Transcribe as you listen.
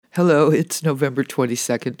Hello, it's November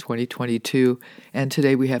 22nd, 2022, and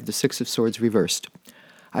today we have the Six of Swords reversed.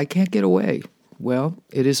 I can't get away. Well,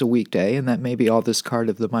 it is a weekday, and that may be all this card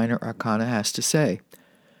of the Minor Arcana has to say.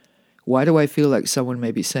 Why do I feel like someone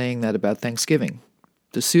may be saying that about Thanksgiving?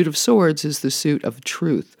 The suit of swords is the suit of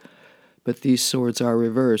truth, but these swords are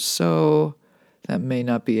reversed, so that may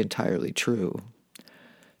not be entirely true.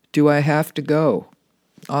 Do I have to go?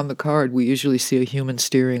 On the card, we usually see a human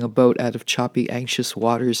steering a boat out of choppy, anxious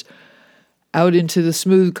waters out into the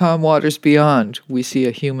smooth, calm waters beyond. We see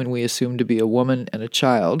a human we assume to be a woman and a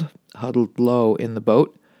child huddled low in the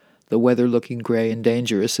boat, the weather looking gray and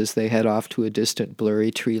dangerous as they head off to a distant,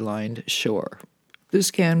 blurry, tree-lined shore. This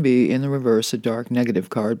can be, in the reverse, a dark negative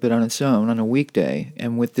card, but on its own, on a weekday,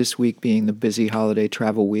 and with this week being the busy holiday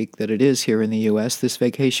travel week that it is here in the U.S., this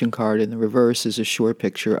vacation card in the reverse is a sure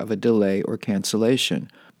picture of a delay or cancellation,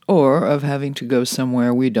 or of having to go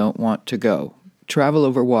somewhere we don't want to go. Travel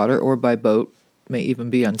over water or by boat may even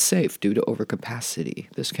be unsafe due to overcapacity.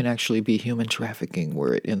 This can actually be human trafficking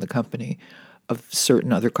were it in the company of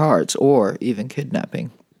certain other cards, or even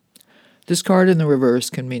kidnapping. This card in the reverse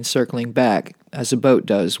can mean circling back, as a boat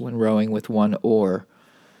does when rowing with one oar.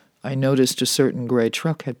 I noticed a certain gray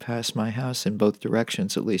truck had passed my house in both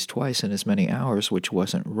directions at least twice in as many hours, which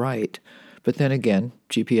wasn't right. But then again,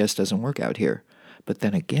 GPS doesn't work out here. But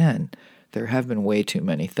then again, there have been way too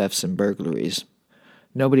many thefts and burglaries.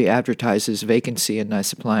 Nobody advertises vacancy and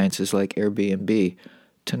nice appliances like Airbnb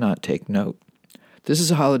to not take note. This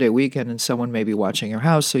is a holiday weekend and someone may be watching your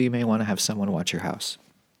house, so you may want to have someone watch your house.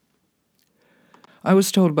 I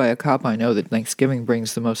was told by a cop I know that Thanksgiving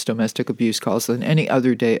brings the most domestic abuse calls than any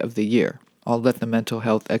other day of the year. I'll let the mental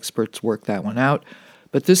health experts work that one out,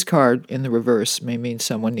 but this card, in the reverse, may mean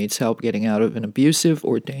someone needs help getting out of an abusive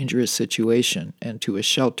or dangerous situation and to a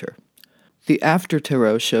shelter. The after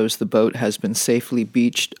tarot shows the boat has been safely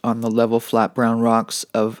beached on the level flat brown rocks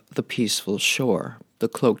of the peaceful shore. The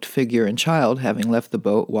cloaked figure and child, having left the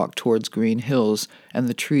boat, walk towards green hills and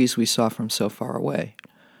the trees we saw from so far away.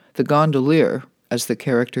 The gondolier, as the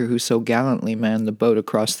character who so gallantly manned the boat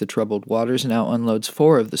across the troubled waters, now unloads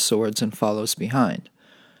 4 of the swords and follows behind.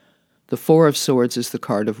 The 4 of swords is the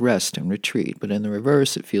card of rest and retreat, but in the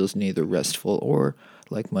reverse it feels neither restful or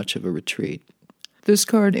like much of a retreat. This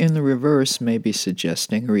card in the reverse may be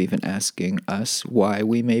suggesting or even asking us why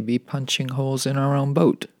we may be punching holes in our own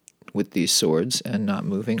boat with these swords and not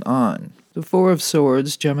moving on. The 4 of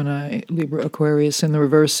swords, Gemini, Libra, Aquarius, in the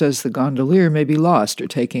reverse says the gondolier may be lost or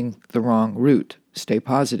taking the wrong route. Stay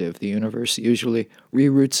positive. The universe usually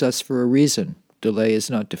reroutes us for a reason. Delay is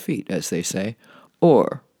not defeat, as they say.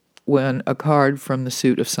 Or, when a card from the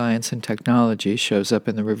suit of science and technology shows up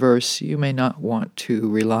in the reverse, you may not want to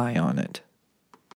rely on it.